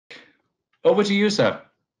Over to you, sir.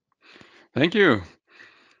 Thank you.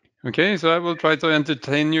 Okay, so I will try to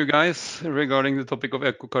entertain you guys regarding the topic of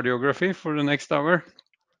echocardiography for the next hour.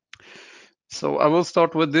 So I will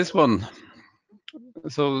start with this one.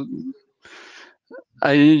 So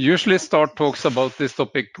I usually start talks about this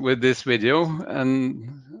topic with this video,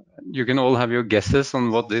 and you can all have your guesses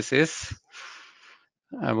on what this is.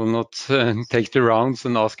 I will not take the rounds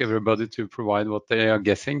and ask everybody to provide what they are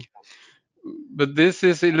guessing. But this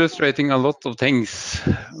is illustrating a lot of things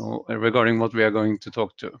regarding what we are going to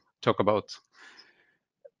talk about.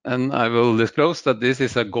 And I will disclose that this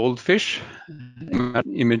is a goldfish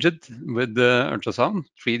imaged with the ultrasound,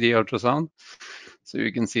 3D ultrasound. So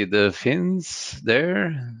you can see the fins there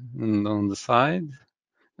and on the side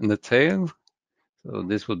and the tail. So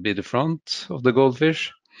this would be the front of the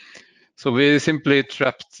goldfish. So we simply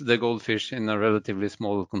trapped the goldfish in a relatively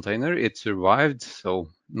small container. It survived, so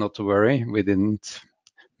not to worry. We didn't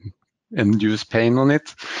induce pain on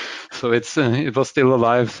it. So it was still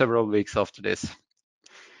alive several weeks after this.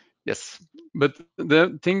 Yes, but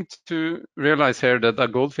the thing to realize here that a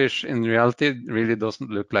goldfish in reality really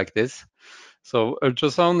doesn't look like this. So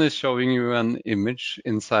ultrasound is showing you an image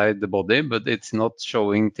inside the body, but it's not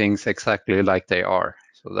showing things exactly like they are.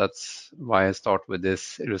 So that's why I start with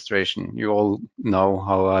this illustration. You all know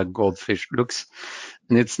how a goldfish looks,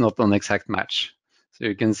 and it's not an exact match. So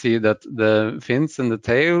you can see that the fins and the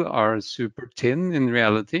tail are super thin in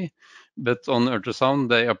reality, but on ultrasound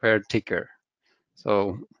they appear thicker.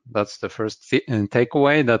 So that's the first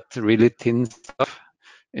takeaway, that really thin stuff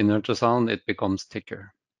in ultrasound, it becomes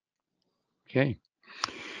thicker. Okay.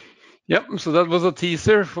 Yep, so that was a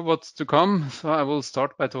teaser for what's to come. So I will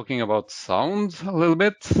start by talking about sound a little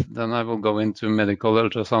bit. Then I will go into medical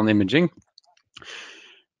ultrasound imaging.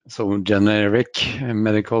 So generic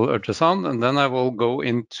medical ultrasound. And then I will go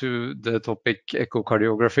into the topic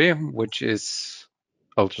echocardiography, which is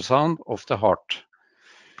ultrasound of the heart.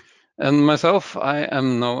 And myself, I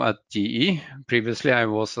am now at GE. Previously, I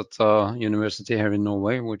was at a university here in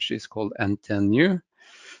Norway, which is called NTNU.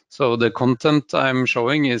 So the content I'm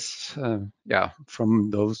showing is, from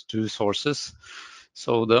those two sources.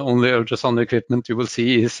 So the only ultrasound equipment you will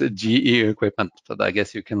see is GE equipment, but I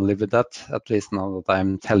guess you can live with that, at least now that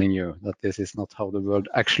I'm telling you that this is not how the world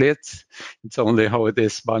actually is. It's only how it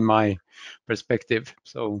is by my perspective.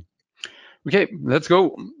 So, okay, let's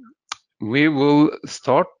go. We will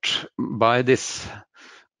start by this.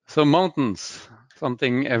 So mountains,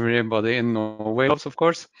 something everybody in Norway loves, of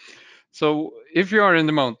course. So if you are in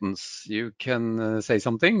the mountains, you can say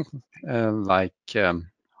something like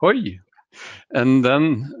 "hoi," and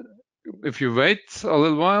then if you wait a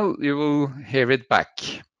little while, you will hear it back.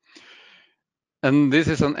 And this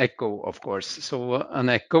is an echo, of course. So an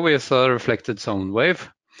echo is a reflected sound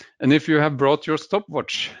wave. And if you have brought your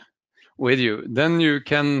stopwatch with you, then you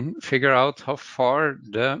can figure out how far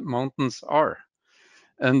the mountains are.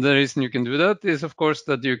 And the reason you can do that is, of course,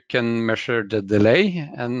 that you can measure the delay.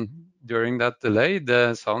 And during that delay,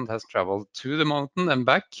 the sound has traveled to the mountain and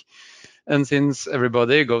back. And since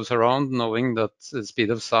everybody goes around knowing that the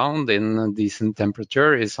speed of sound in a decent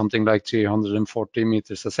temperature is something like 340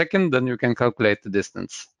 meters a second, then you can calculate the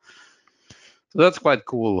distance. So that's quite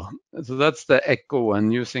cool. So that's the echo,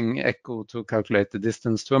 and using echo to calculate the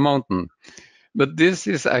distance to a mountain. But this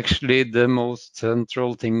is actually the most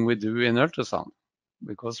central thing we do in ultrasound,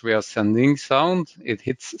 because we are sending sound, it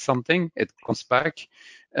hits something, it comes back,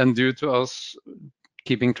 and due to us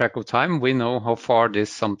keeping track of time, we know how far this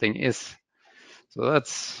something is. So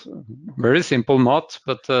that's very simple math,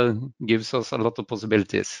 but gives us a lot of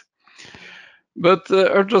possibilities. But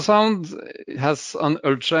ultrasound has an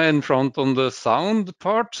ultra in front on the sound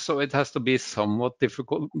part, so it has to be somewhat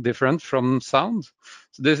different from sound.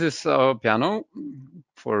 So this is a piano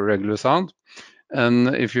for regular sound.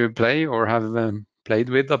 And if you play or have played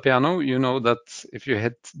with a piano, you know that if you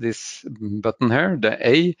hit this button here, the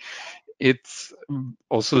A, it's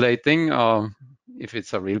oscillating, if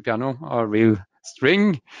it's a real piano, a real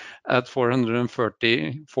string at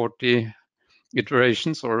 440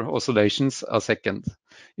 iterations or oscillations a second.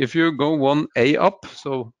 If you go one A up,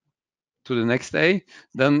 so to the next A,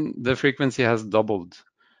 then the frequency has doubled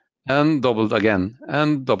and doubled again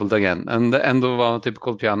and doubled again. And the end of a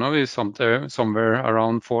typical piano is somewhere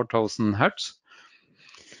around 4,000 hertz,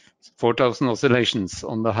 4,000 oscillations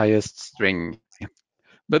on the highest string.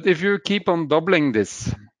 But if you keep on doubling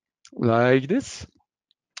this like this,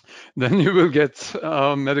 then you will get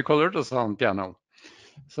a medical ultrasound piano.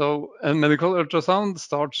 So a medical ultrasound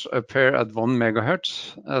starts up here at 1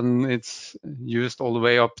 megahertz, and it's used all the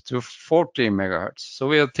way up to 40 megahertz. So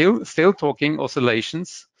we are still talking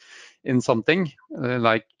oscillations in something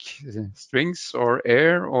like strings or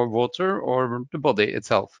air or water or the body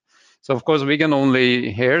itself. So of course we can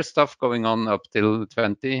only hear stuff going on up till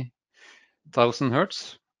 20,000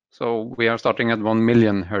 hertz. So we are starting at 1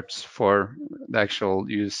 million hertz for the actual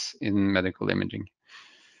use in medical imaging.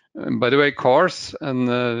 By the way, cars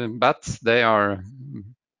and bats, they are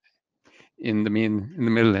in the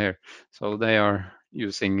middle here. So they are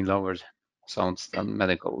using lower sounds than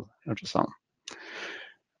medical ultrasound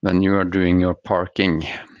when you are doing your parking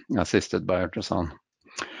assisted by ultrasound.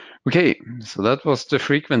 Okay, so that was the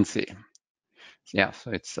frequency. Yeah,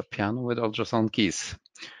 so it's a piano with ultrasound keys.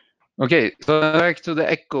 Okay, so back to the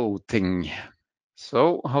echo thing.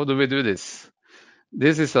 So how do we do this?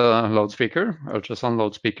 This is a loudspeaker, ultrasound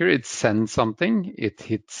loudspeaker. It sends something, it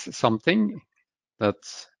hits something, that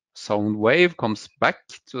sound wave comes back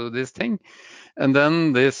to this thing, and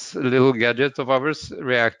then this little gadget of ours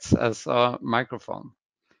reacts as a microphone.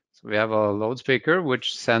 So we have a loudspeaker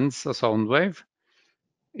which sends a sound wave.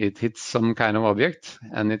 It hits some kind of object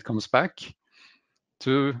and it comes back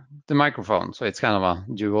to the microphone. So it's kind of a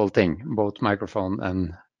dual thing, both microphone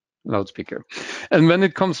and loudspeaker. And when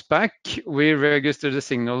it comes back, we register the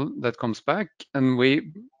signal that comes back, and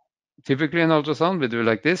we typically in ultrasound we do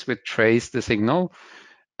like this: we trace the signal,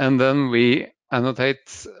 and then we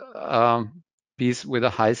annotate a piece with a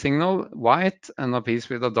high signal white and a piece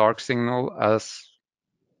with a dark signal as,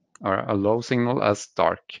 or a low signal as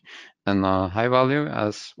dark, and a high value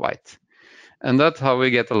as white. And that's how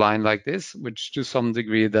we get a line like this, which to some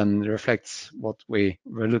degree then reflects what we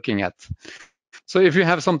were looking at. So if you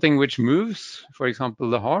have something which moves, for example,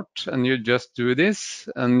 the heart, and you just do this,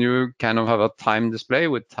 and you kind of have a time display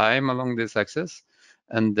with time along this axis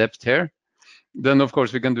and depth here, then of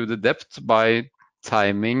course we can do the depth by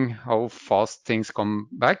timing how fast things come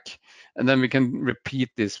back. And then we can repeat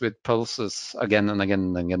this with pulses again and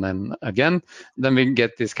again and again and again. Then we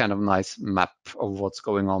get this kind of nice map of what's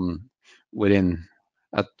going on within,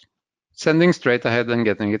 at sending straight ahead and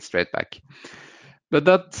getting it straight back. But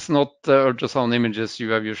that's not the ultrasound images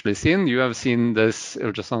you have usually seen. You have seen these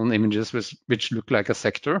ultrasound images which look like a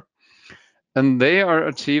sector, and they are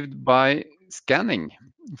achieved by scanning.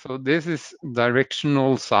 So this is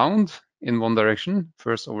directional sound in one direction,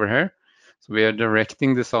 first over here. So we are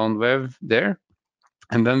directing the sound wave there,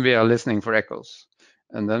 and then we are listening for echoes,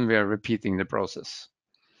 and then we are repeating the process.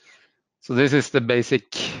 So this is the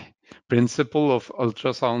basic principle of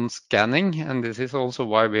ultrasound scanning, and this is also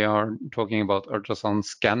why we are talking about ultrasound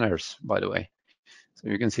scanners, by the way. So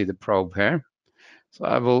you can see the probe here. So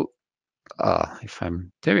I will,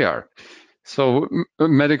 there we are. So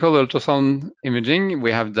medical ultrasound imaging,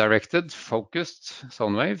 we have directed, focused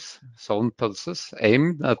sound waves, sound pulses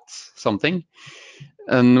aimed at something,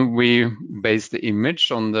 and we base the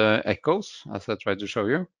image on the echoes, as I tried to show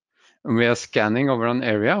you. And we are scanning over an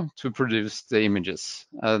area to produce the images.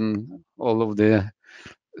 And all of the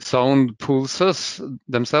sound pulses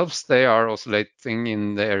themselves, they are oscillating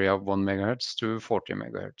in the area of 1 megahertz to 40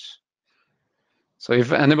 megahertz. So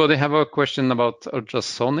if anybody have a question about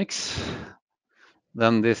ultrasonics,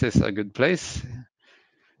 then this is a good place.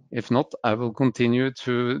 If not, I will continue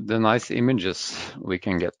to the nice images we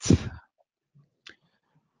can get.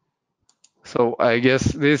 So I guess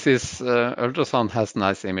this is, ultrasound has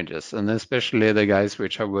nice images, and especially the guys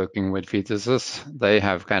which are working with fetuses, they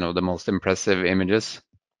have kind of the most impressive images.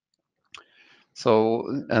 So,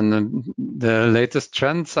 and the latest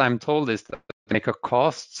trends I'm told is that make a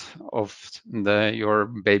cost of your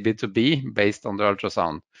baby to be based on the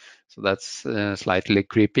ultrasound. So that's slightly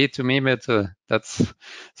creepy to me, but that's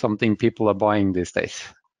something people are buying these days.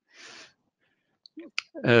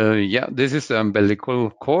 Yeah, this is the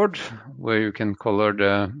umbilical cord where you can color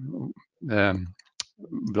the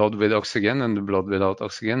blood with oxygen and the blood without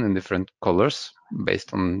oxygen in different colors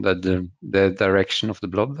based on the direction of the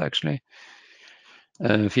blood, actually.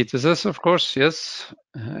 Fetuses, of course, yes.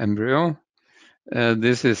 Embryo.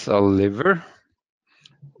 This is a liver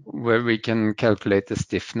where we can calculate the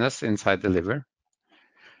stiffness inside the liver.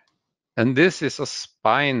 And this is a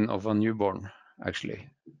spine of a newborn, actually.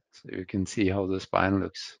 So you can see how the spine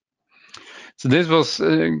looks. So this was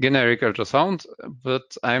generic ultrasound,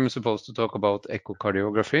 but I'm supposed to talk about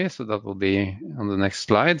echocardiography, so that will be on the next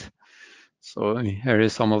slide. So here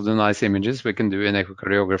is some of the nice images we can do in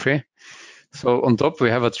echocardiography. So on top we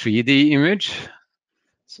have a 3D image.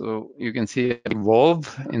 So you can see a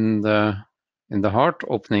valve in the heart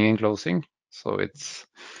opening and closing. So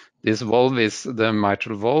this valve is the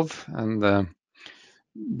mitral valve, and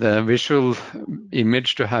the visual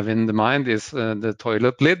image to have in the mind is the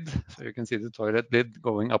toilet lid. So you can see the toilet lid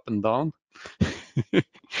going up and down.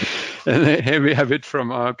 And here we have it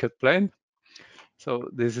from our cut plane. So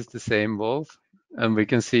this is the same valve, and we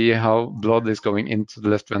can see how blood is going into the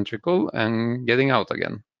left ventricle and getting out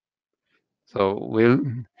again. So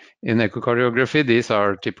in echocardiography, these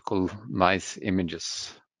are typical nice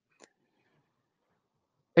images.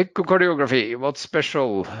 Echocardiography, what's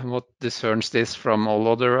special? What discerns this from all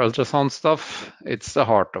other ultrasound stuff? It's the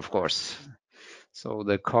heart, of course. So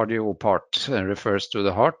the cardio part refers to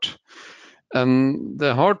the heart. And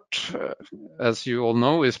the heart, as you all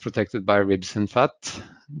know, is protected by ribs and fat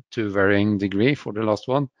to varying degree for the last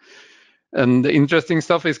one. And the interesting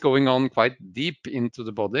stuff is going on quite deep into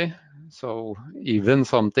the body. So even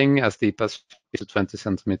something as deep as 15 to 20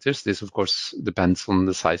 centimeters. This, of course, depends on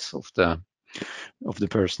the size of the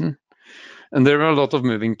person. And there are a lot of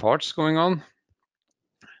moving parts going on.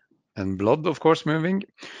 And blood, of course, moving.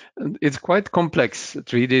 And it's quite complex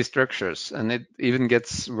 3D structures, and it even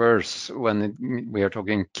gets worse when we are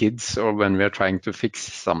talking kids or when we are trying to fix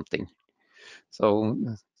something. So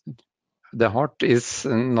the heart is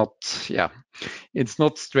not, it's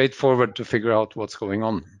not straightforward to figure out what's going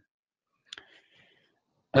on.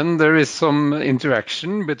 And there is some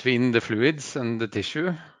interaction between the fluids and the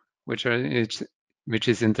tissue, which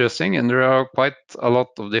is interesting, and there are quite a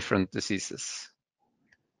lot of different diseases.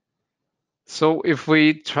 So if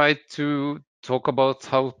we try to talk about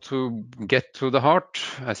how to get to the heart,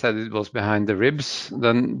 I said it was behind the ribs,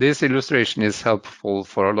 then this illustration is helpful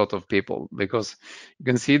for a lot of people because you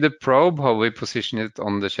can see the probe, how we position it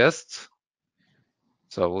on the chest.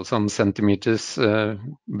 So some centimeters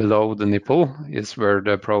below the nipple is where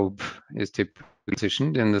the probe is typically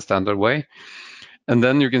positioned in the standard way. And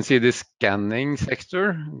then you can see this scanning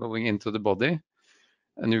sector going into the body.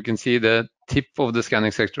 And you can see the tip of the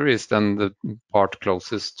scanning sector is then the part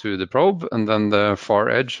closest to the probe, and then the far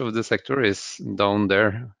edge of the sector is down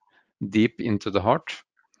there, deep into the heart.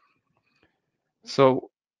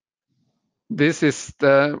 So this is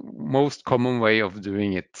the most common way of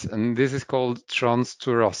doing it, and this is called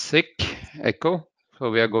transthoracic echo.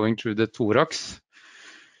 So we are going through the thorax.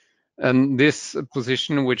 And this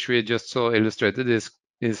position, which we just saw illustrated,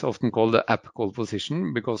 is often called the apical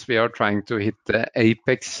position because we are trying to hit the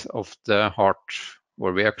apex of the heart,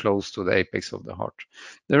 or we are close to the apex of the heart.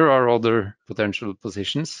 There are other potential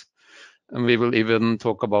positions, and we will even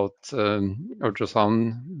talk about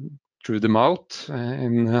ultrasound through the mouth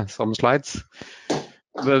in some slides.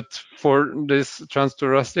 But for this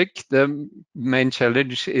transthoracic, the main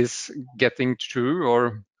challenge is getting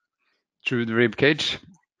through the rib cage.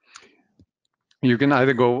 You can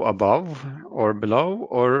either go above or below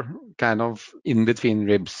or kind of in between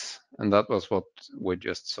ribs. And that was what we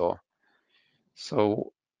just saw.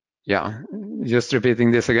 So yeah, just repeating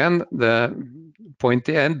this again, the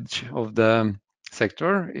pointy edge of the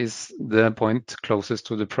sector is the point closest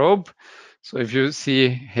to the probe. So if you see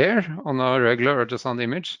here on a regular ultrasound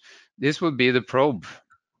image, this would be the probe.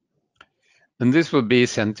 And this will be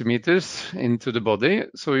centimeters into the body.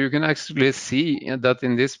 So you can actually see that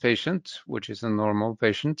in this patient, which is a normal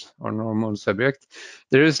patient or normal subject,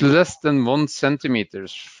 there is less than 1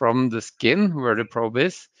 centimeters from the skin where the probe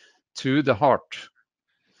is to the heart.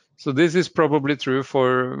 So this is probably true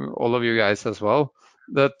for all of you guys as well,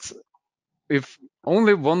 that if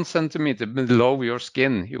only 1 centimeter below your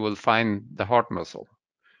skin, you will find the heart muscle,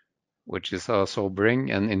 which is a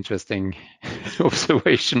sobering and interesting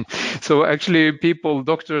observation. So actually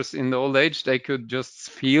doctors in the old age, they could just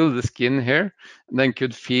feel the skin here and then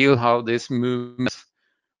could feel how this movement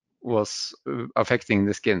was affecting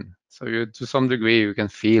the skin. So to some degree, you can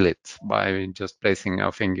feel it by just placing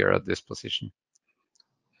a finger at this position.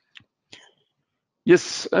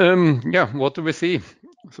 Yes, what do we see?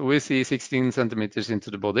 So we see 16 centimeters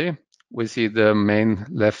into the body. We see the main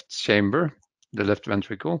left chamber, the left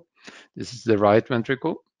ventricle. This is the right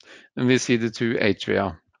ventricle. And we see the 2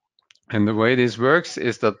 atria. And the way this works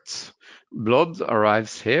is that blood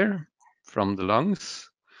arrives here from the lungs,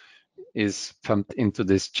 is pumped into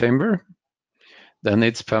this chamber. Then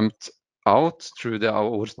it's pumped out through the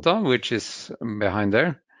aorta, which is behind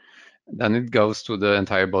there. Then it goes to the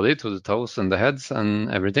entire body, to the toes and the heads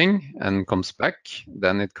and everything, and comes back.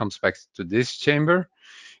 Then it comes back to this chamber.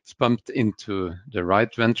 It's pumped into the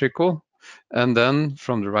right ventricle. And then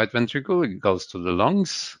from the right ventricle, it goes to the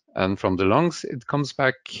lungs. And from the lungs, it comes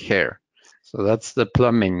back here. So that's the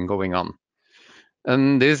plumbing going on.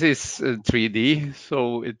 And this is 3D.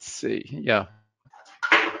 So it's,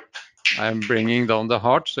 I'm bringing down the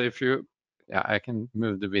heart. So I can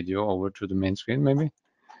move the video over to the main screen maybe.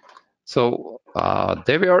 So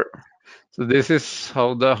there we are. So this is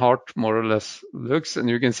how the heart more or less looks. And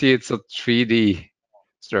you can see it's a 3D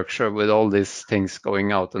structure with all these things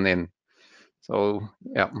going out and in. So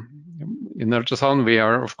yeah, in ultrasound, we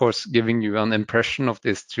are of course giving you an impression of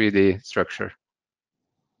this 3D structure.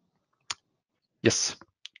 Yes,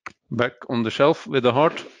 back on the shelf with the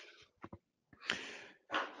heart.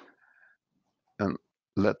 And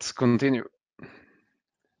let's continue.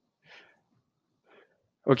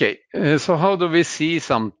 Okay, so how do we see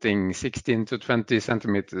something 16 to 20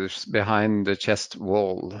 centimeters behind the chest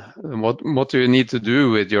wall? What do you need to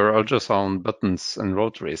do with your ultrasound buttons and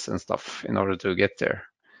rotaries and stuff in order to get there?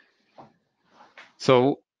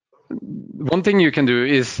 So one thing you can do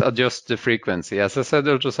is adjust the frequency. As I said,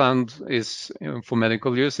 ultrasound is for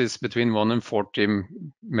medical use is between 1 and 40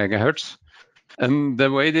 megahertz. And the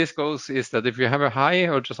way this goes is that if you have a high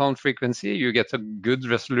ultrasound frequency, you get a good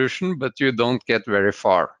resolution, but you don't get very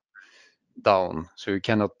far down, so you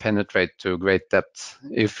cannot penetrate to great depth.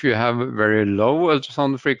 If you have a very low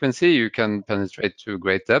ultrasound frequency, you can penetrate to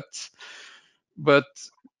great depth. But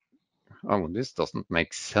oh, this doesn't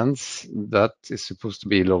make sense. That is supposed to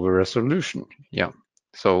be lower resolution. Yeah.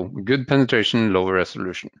 So good penetration, lower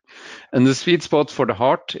resolution. And the sweet spot for the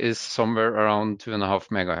heart is somewhere around 2.5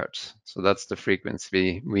 megahertz. So that's the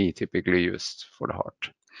frequency we typically use for the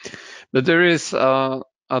heart. But there is an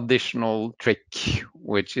additional trick,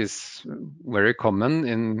 which is very common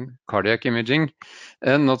in cardiac imaging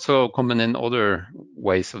and not so common in other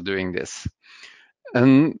ways of doing this.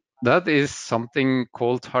 And that is something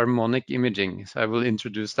called harmonic imaging. So I will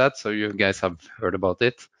introduce that so you guys have heard about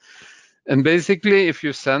it. And basically, if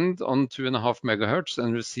you send on 2.5 megahertz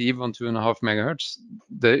and receive on 2.5 megahertz,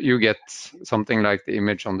 you get something like the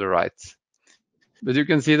image on the right. But you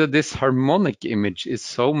can see that this harmonic image is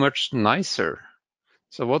so much nicer.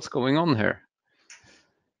 So what's going on here?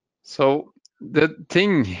 So the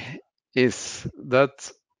thing is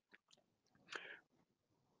that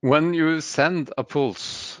when you send a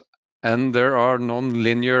pulse and there are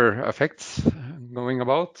non-linear effects going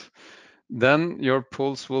about, then your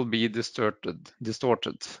pulse will be distorted.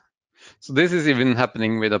 So this is even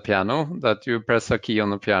happening with a piano, that you press a key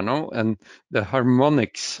on a piano and the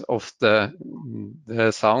harmonics of the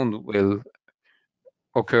sound will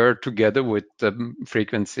occur together with the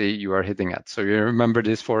frequency you are hitting at. So you remember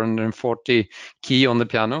this 440 key on the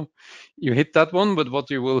piano. You hit that one, but what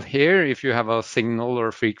you will hear if you have a signal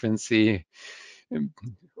or frequency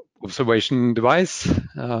observation device,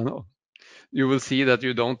 you will see that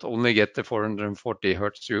you don't only get the 440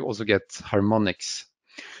 hertz, you also get harmonics.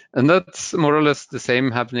 And that's more or less the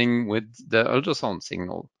same happening with the ultrasound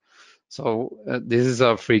signal. So this is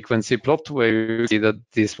a frequency plot where you see that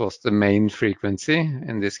this was the main frequency,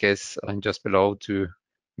 in this case just below 2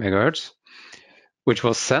 megahertz, which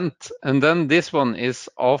was sent. And then this one is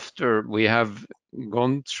after we have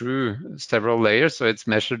gone through several layers, so it's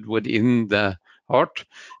measured within the heart.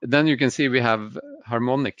 Then you can see we have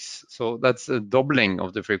harmonics. So that's a doubling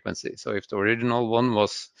of the frequency. So if the original one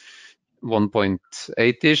was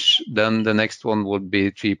 1.8-ish, then the next one would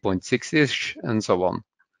be 3.6-ish, and so on.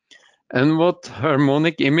 And what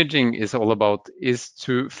harmonic imaging is all about is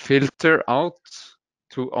to filter out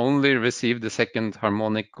to only receive the second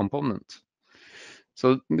harmonic component.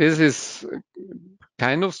 So this is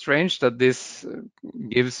kind of strange that this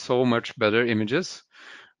gives so much better images,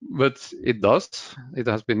 but it does. It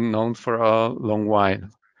has been known for a long while.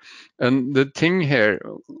 And the thing here,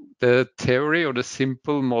 the theory or the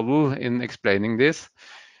simple model in explaining this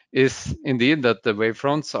is indeed that the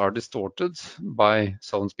wavefronts are distorted by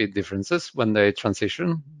sound speed differences when they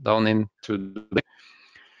transition down into the,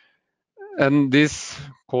 and this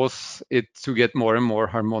causes it to get more and more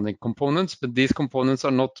harmonic components, but these components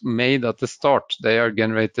are not made at the start. They are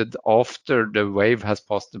generated after the wave has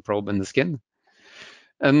passed the probe in the skin.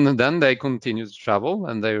 And then they continue to travel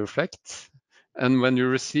and they reflect. And when you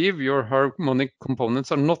receive, your harmonic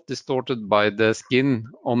components are not distorted by the skin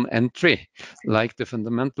on entry, like the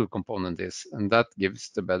fundamental component is, and that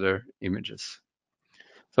gives the better images.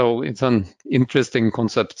 So it's an interesting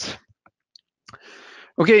concept.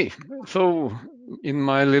 Okay, so in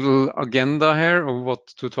my little agenda here of what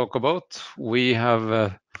to talk about, we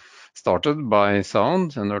have started by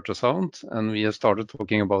sound and ultrasound, and we have started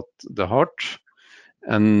talking about the heart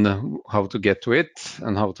and how to get to it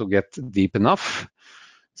and how to get deep enough.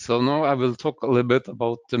 So now I will talk a little bit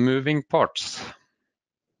about the moving parts.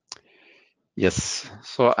 Yes,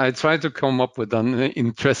 so I tried to come up with an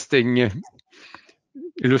interesting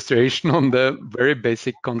illustration on the very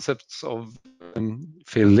basic concepts of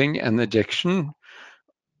filling and ejection,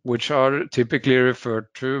 which are typically referred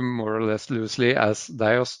to more or less loosely as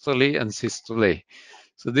diastole and systole.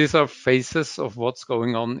 So these are phases of what's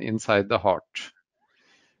going on inside the heart.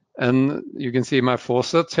 And you can see my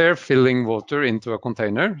faucet here filling water into a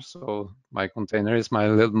container. So my container is my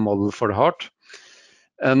little model for the heart.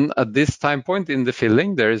 And at this time point in the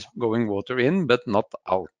filling, there is going water in, but not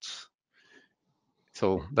out.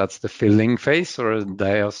 So that's the filling phase, or a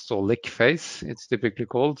diastolic phase, it's typically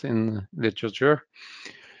called in literature.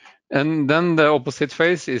 And then the opposite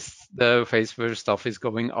phase is the phase where stuff is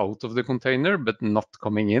going out of the container, but not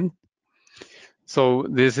coming in. So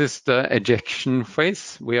this is the ejection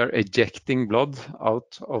phase. We are ejecting blood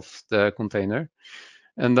out of the container,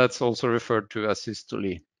 and that's also referred to as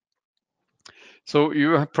systole. So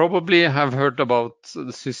you probably have heard about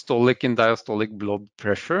the systolic and diastolic blood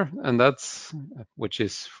pressure, and that's, which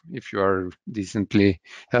is, if you are decently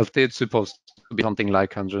healthy, it's supposed to be something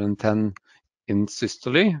like 110 in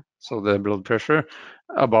systole, so the blood pressure,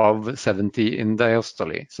 above 70 in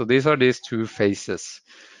diastole. So these are these two phases.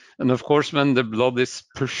 And of course, when the blood is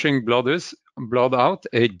pushing blood out,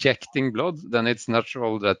 ejecting blood, then it's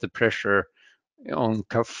natural that the pressure on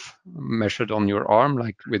cuff measured on your arm,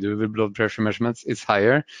 like we do with blood pressure measurements, is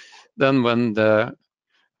higher than when the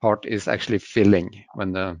heart is actually filling,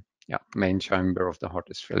 when the main chamber of the heart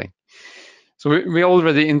is filling. So we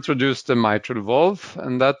already introduced the mitral valve,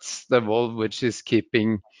 and that's the valve which is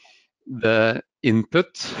keeping the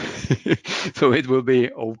input. So it will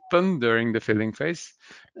be open during the filling phase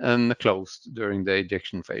and closed during the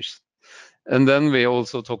ejection phase. And then we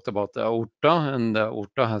also talked about the aorta, and the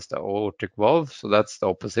aorta has the aortic valve, so that's the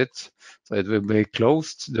opposite. So it will be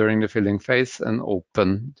closed during the filling phase and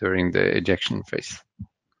open during the ejection phase.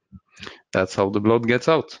 That's how the blood gets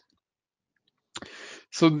out.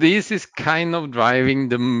 So this is kind of driving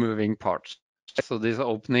the moving parts. So this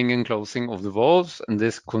opening and closing of the valves and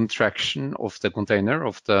this contraction of the container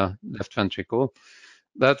of the left ventricle,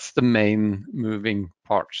 that's the main moving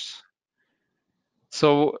parts.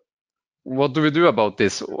 So what do we do about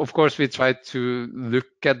this? Of course, we try to look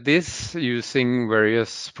at this using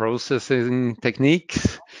various processing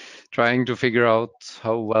techniques, trying to figure out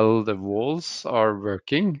how well the walls are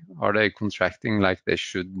working. Are they contracting like they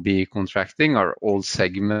should be contracting? Are all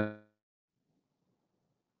segments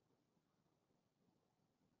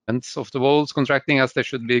of the walls contracting as they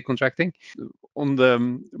should be contracting? On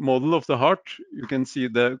the model of the heart, you can see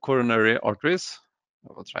the coronary arteries.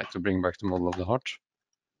 I will try to bring back the model of the heart.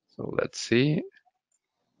 So let's see.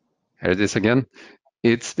 Here it is again.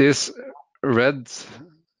 It's this red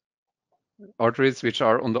arteries which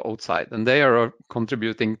are on the outside, and they are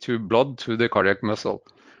contributing to blood to the cardiac muscle.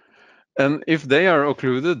 And if they are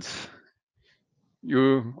occluded,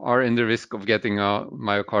 you are in the risk of getting a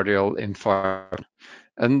myocardial infarction.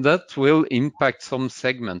 And that will impact some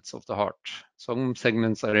segments of the heart. Some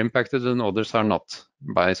segments are impacted and others are not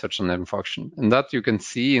by such an infarction. And that you can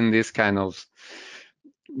see in this kind of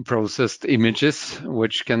processed images,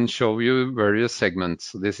 which can show you various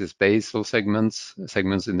segments. So this is basal segments,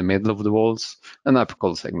 segments in the middle of the walls, and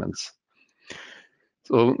apical segments.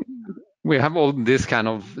 So we have all this kind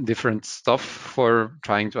of different stuff for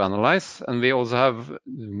trying to analyze, and we also have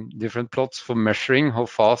different plots for measuring how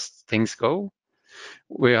fast things go.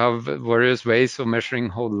 We have various ways of measuring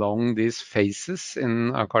how long these phases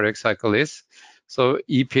in a cardiac cycle is. So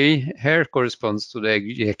EP here corresponds to the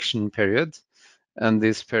ejection period, and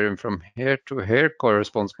this period from here to here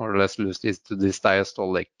corresponds more or less loosely to this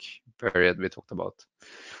diastolic period we talked about.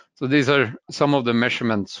 So these are some of the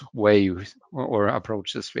measurement ways or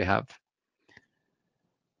approaches we have.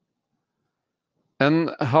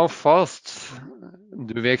 And how fast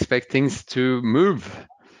do we expect things to move?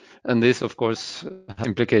 And this, of course, has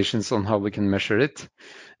implications on how we can measure it.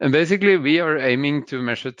 And basically, we are aiming to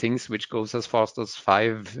measure things which goes as fast as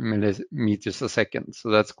 5 millimeters a second. So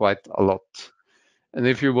that's quite a lot. And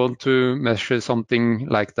if you want to measure something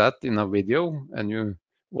like that in a video and you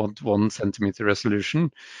want 1 centimeter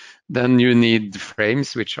resolution, then you need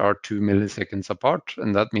frames which are 2 milliseconds apart.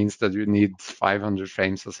 And that means that you need 500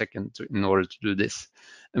 frames a second in order to do this.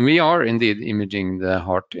 And we are indeed imaging the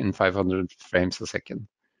heart in 500 frames a second.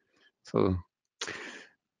 So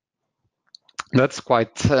that's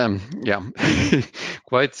quite,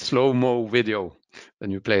 quite slow-mo video when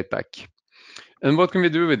you play it back. And what can we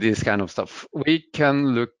do with this kind of stuff? We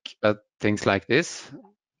can look at things like this.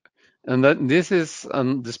 And that this is a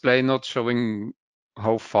display not showing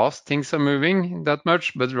how fast things are moving that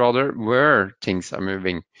much, but rather where things are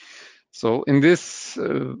moving. So in this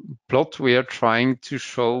plot, we are trying to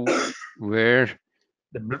show where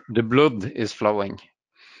the blood is flowing.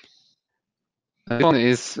 This one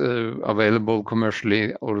is available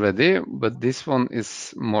commercially already, but this one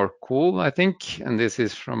is more cool, I think. And this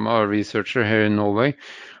is from our researcher here in Norway,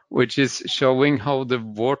 which is showing how the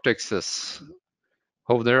vortexes,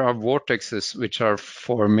 how there are vortexes which are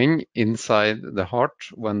forming inside the heart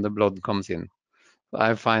when the blood comes in.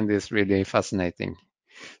 I find this really fascinating.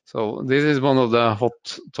 So this is one of the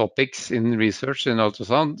hot topics in research in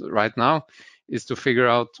ultrasound right now, is to figure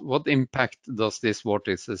out what impact does this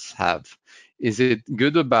vortices have. Is it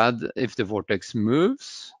good or bad if the vortex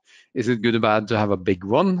moves? Is it good or bad to have a big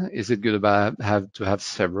one? Is it good or bad to have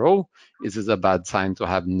several? Is it a bad sign to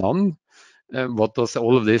have none? What does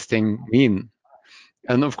all of this thing mean?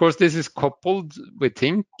 And of course, this is coupled, we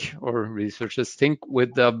think, or researchers think,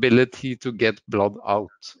 with the ability to get blood out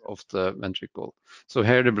of the ventricle. So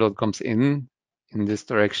here the blood comes in this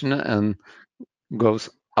direction and goes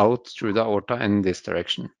out through the aorta in this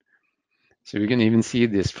direction. So you can even see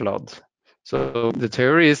this flood. So the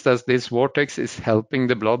theory is that this vortex is helping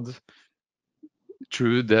the blood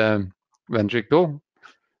through the ventricle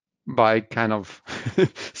by kind of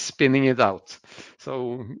spinning it out.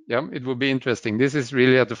 So yeah, it will be interesting. This is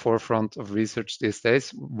really at the forefront of research these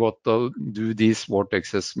days. What do these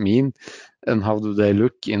vortexes mean, and how do they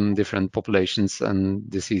look in different populations and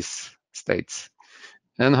disease states?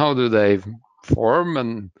 And how do they form,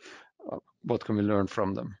 and what can we learn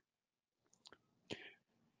from them?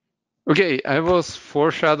 Okay, I was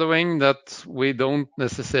foreshadowing that we don't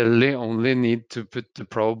necessarily only need to put the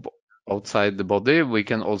probe outside the body, we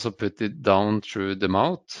can also put it down through the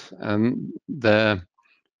mouth. And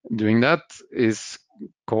doing that is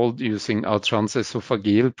called using a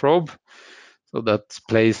transesophageal probe. So that's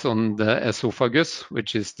placed on the esophagus,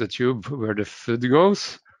 which is the tube where the food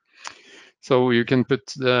goes. So you can put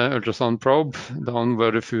the ultrasound probe down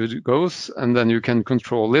where the food goes, and then you can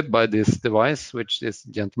control it by this device, which this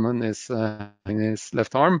gentleman is in his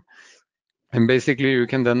left arm. And basically you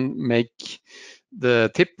can then make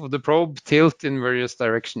the tip of the probe tilt in various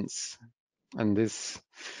directions. And this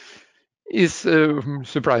is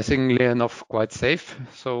surprisingly enough quite safe.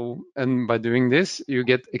 So, and by doing this, you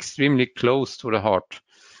get extremely close to the heart.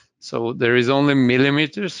 So there is only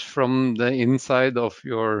millimeters from the inside of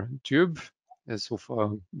your tube,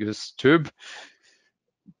 esophagus tube,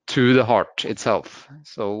 to the heart itself.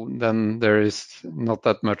 So then there is not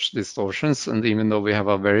that much distortions, and even though we have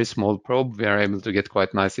a very small probe, we are able to get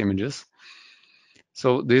quite nice images.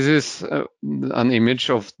 So this is an image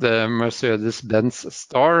of the Mercedes-Benz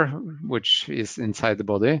star, which is inside the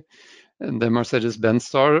body. And the Mercedes-Benz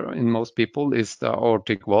star in most people is the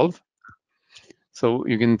aortic valve. So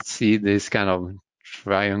you can see this kind of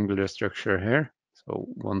triangular structure here. So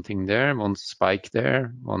one thing there, one spike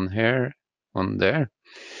there, one here, one there.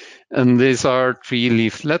 And these are 3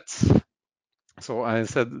 leaflets. So I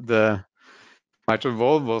said the mitral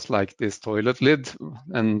valve was like this toilet lid,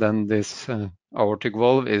 and then this aortic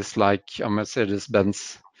valve is like a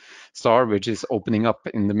Mercedes-Benz star, which is opening up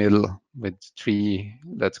in the middle with 3,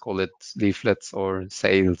 let's call it leaflets or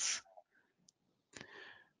sails.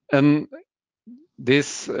 And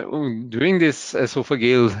this doing this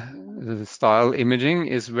esophageal style imaging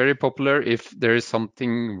is very popular if there is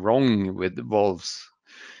something wrong with the valves,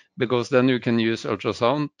 because then you can use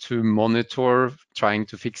ultrasound to monitor trying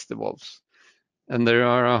to fix the valves. And there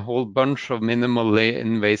are a whole bunch of minimally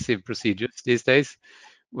invasive procedures these days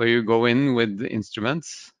where you go in with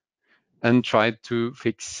instruments and try to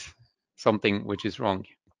fix something which is wrong.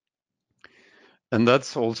 And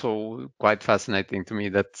that's also quite fascinating to me,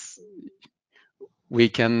 that we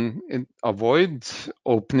can avoid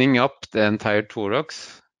opening up the entire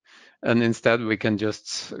thorax, and instead we can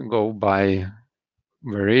just go by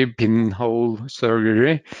very pinhole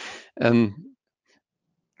surgery and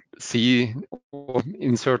see or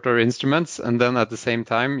insert our instruments, and then at the same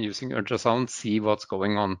time using ultrasound see what's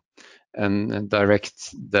going on and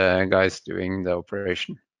direct the guys doing the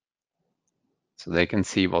operation so they can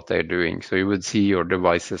see what they're doing. So you would see your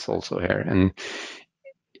devices also here, and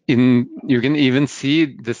you can even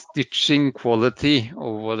see the stitching quality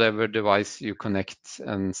of whatever device you connect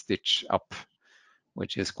and stitch up,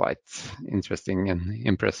 which is quite interesting and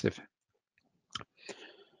impressive.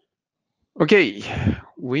 Okay,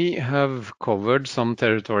 we have covered some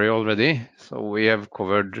territory already. So we have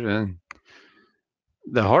covered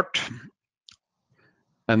the heart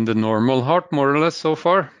and the normal heart more or less so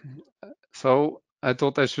far. So I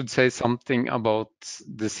thought I should say something about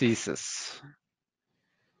diseases.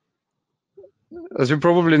 As you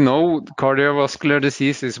probably know, cardiovascular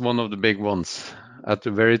disease is one of the big ones at the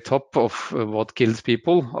very top of what kills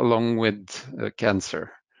people, along with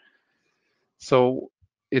cancer. So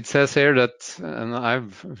it says here that, and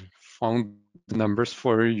I've found numbers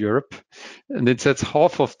for Europe, and it says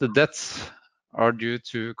half of the deaths are due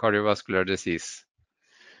to cardiovascular disease.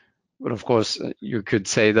 But of course, you could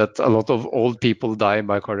say that a lot of old people die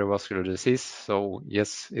by cardiovascular disease. So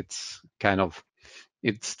yes, it's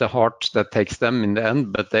the heart that takes them in the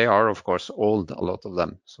end, but they are of course old, a lot of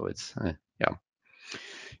them. So it's yeah,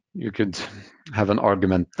 you could have an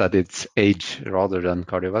argument that it's age rather than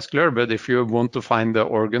cardiovascular. But if you want to find the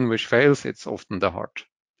organ which fails, it's often the heart.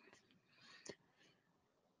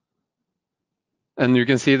 And you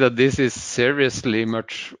can see that this is seriously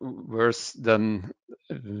much worse than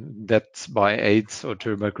deaths by AIDS or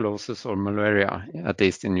tuberculosis or malaria, at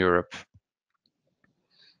least in Europe.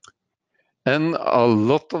 And a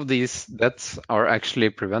lot of these deaths are actually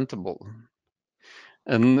preventable.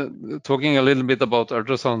 And talking a little bit about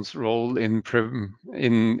ultrasound's role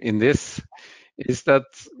in this is that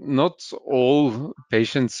not all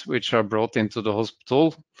patients which are brought into the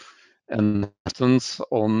hospital and happens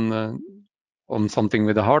on something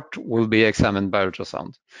with the heart will be examined by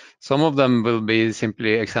ultrasound. Some of them will be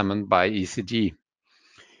simply examined by ECG.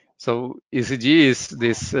 So ECG is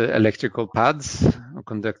these electrical pads, or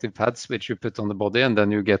conductive pads, which you put on the body, and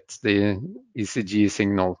then you get the ECG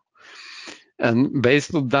signal. And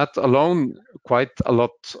based on that alone, quite a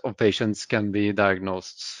lot of patients can be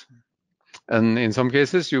diagnosed. And in some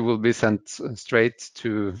cases, you will be sent straight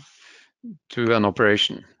to an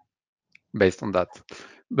operation based on that.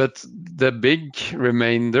 But the big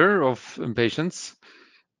remainder of patients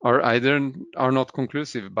are not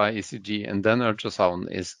conclusive by ECG, and then ultrasound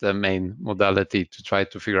is the main modality to try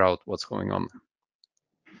to figure out what's going on.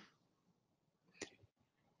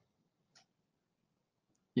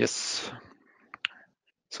 Yes.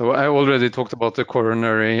 So I already talked about the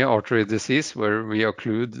coronary artery disease, where we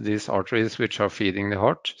occlude these arteries which are feeding the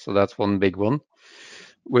heart. So that's one big one.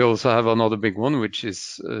 We also have another big one, which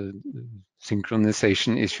is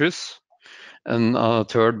synchronization issues. And a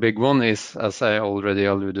third big one is, as I already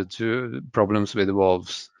alluded to, problems with the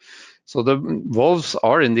valves. So the valves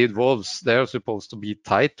are indeed valves. They are supposed to be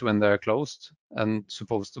tight when they are closed and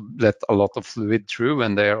supposed to let a lot of fluid through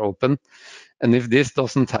when they are open. And if this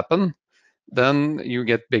doesn't happen, then you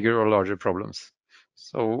get bigger or larger problems.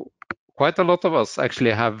 So quite a lot of us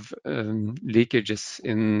actually have leakages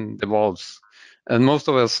in the valves. And most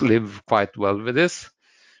of us live quite well with this.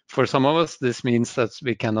 For some of us, this means that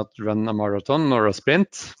we cannot run a marathon or a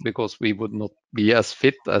sprint because we would not be as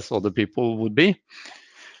fit as other people would be.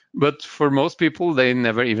 But for most people, they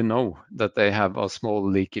never even know that they have a small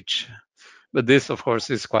leakage. But this, of course,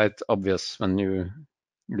 is quite obvious when you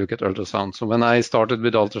look at ultrasound. So when I started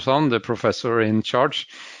with ultrasound, the professor in charge,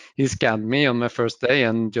 he scanned me on my first day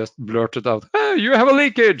and just blurted out, "Hey, you have a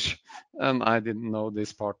leakage!" And I didn't know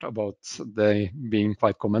this part about they being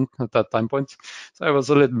quite common at that time point. So I was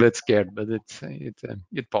a little bit scared, but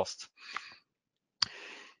it passed.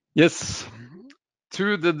 Yes,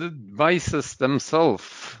 to the devices themselves,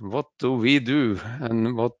 what do we do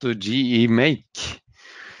and what do GE make?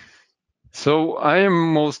 So I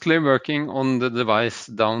am mostly working on the device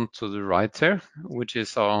down to the right here, which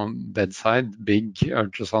is our bedside big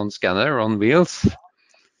ultrasound scanner on wheels.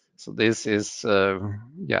 So this is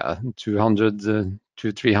 200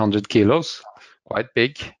 to 300 kilos, quite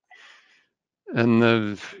big. And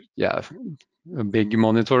a big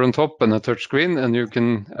monitor on top and a touch screen, and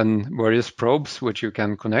various probes which you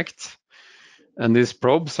can connect. And these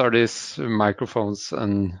probes are these microphones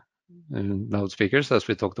and loudspeakers, as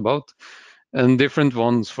we talked about, and different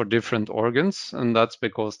ones for different organs. And that's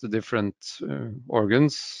because the different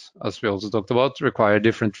organs, as we also talked about, require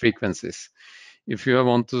different frequencies. If you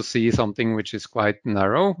want to see something which is quite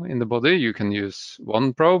narrow in the body, you can use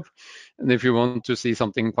one probe. And if you want to see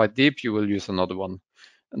something quite deep, you will use another one.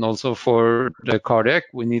 And also for the cardiac,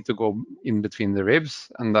 we need to go in between the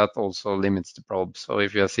ribs, and that also limits the probe. So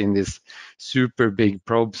if you have seen these super big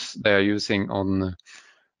probes they are using on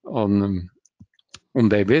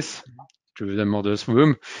babies through the mother's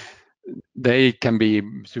womb, they can be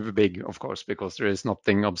super big, of course, because there is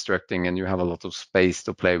nothing obstructing and you have a lot of space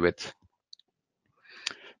to play with.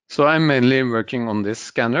 So I'm mainly working on this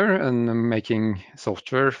scanner and making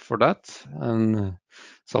software for that. And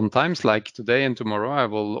sometimes, like today and tomorrow, I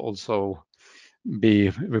will also be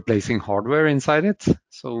replacing hardware inside it.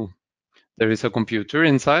 So there is a computer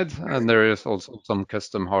inside, and there is also some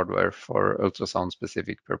custom hardware for ultrasound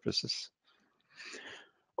specific purposes.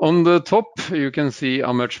 On the top, you can see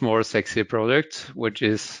a much more sexy product, which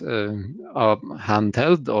is a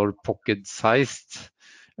handheld or pocket-sized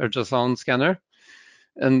ultrasound scanner.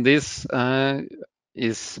 And this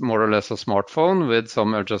is more or less a smartphone with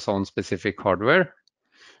some ultrasound specific hardware.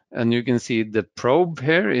 And you can see the probe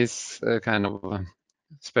here is kind of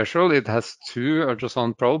special. It has two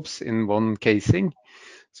ultrasound probes in one casing.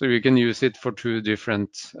 So you can use it for two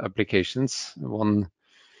different applications, one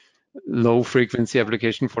low frequency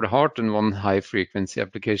application for the heart and one high frequency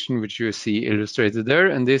application, which you see illustrated there.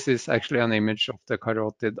 And this is actually an image of the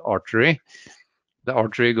carotid artery, the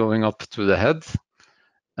artery going up to the head.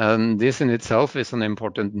 And this in itself is an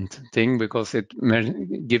important thing because it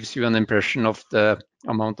gives you an impression of the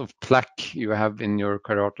amount of plaque you have in your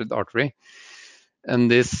carotid artery. And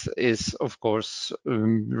this is, of course,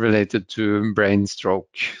 related to brain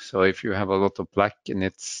stroke. So if you have a lot of plaque and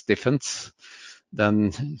it stiffens,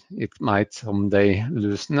 then it might someday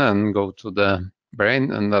loosen and go to the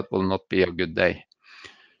brain, and that will not be a good day.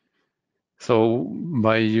 So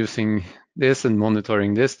by using this and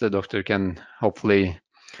monitoring this, the doctor can hopefully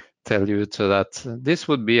tell you so that this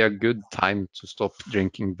would be a good time to stop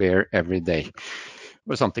drinking beer every day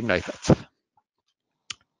or something like that.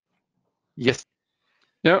 Yes.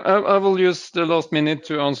 Yeah, I will use the last minute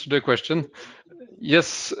to answer the question.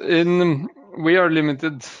 Yes, we are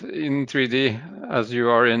limited in 3D as you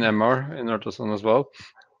are in MR, in ultrasound as well.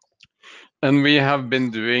 And we have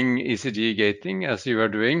been doing ECG gating as you are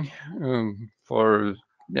doing for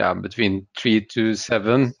between 3 to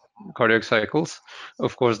 7 cardiac cycles.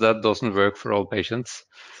 Of course, that doesn't work for all patients.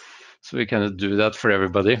 So we cannot do that for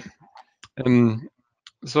everybody.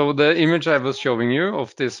 So the image I was showing you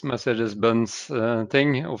of this Mercedes-Benz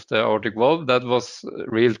thing of the aortic valve, that was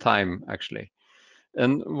real time actually.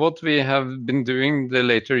 And what we have been doing the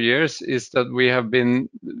later years is that we have been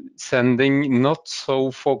sending not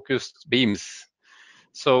so focused beams.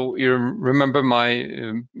 So you remember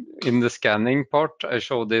in the scanning part, I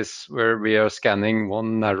showed this where we are scanning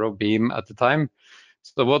one narrow beam at a time.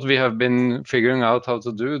 So what we have been figuring out how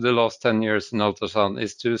to do the last 10 years in ultrasound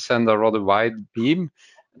is to send a rather wide beam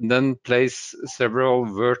and then place several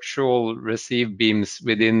virtual receive beams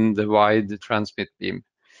within the wide transmit beam.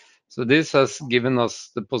 So this has given us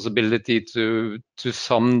the possibility to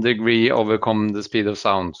some degree overcome the speed of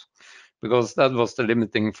sound, because that was the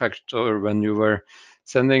limiting factor when you were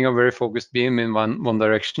sending a very focused beam in one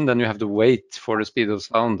direction, then you have to wait for the speed of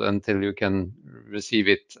sound until you can receive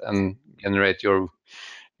it and generate your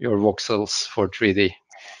voxels for 3D.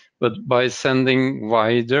 But by sending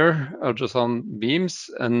wider ultrasound beams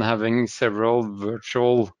and having several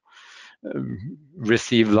virtual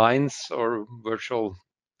receive lines or virtual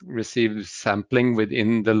receive sampling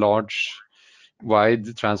within the large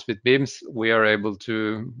wide transmit beams, we are able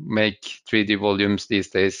to make 3D volumes these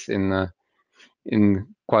days in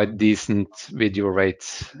quite decent video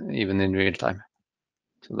rates, even in real time.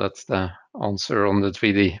 So that's the answer on the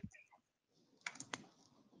 3D.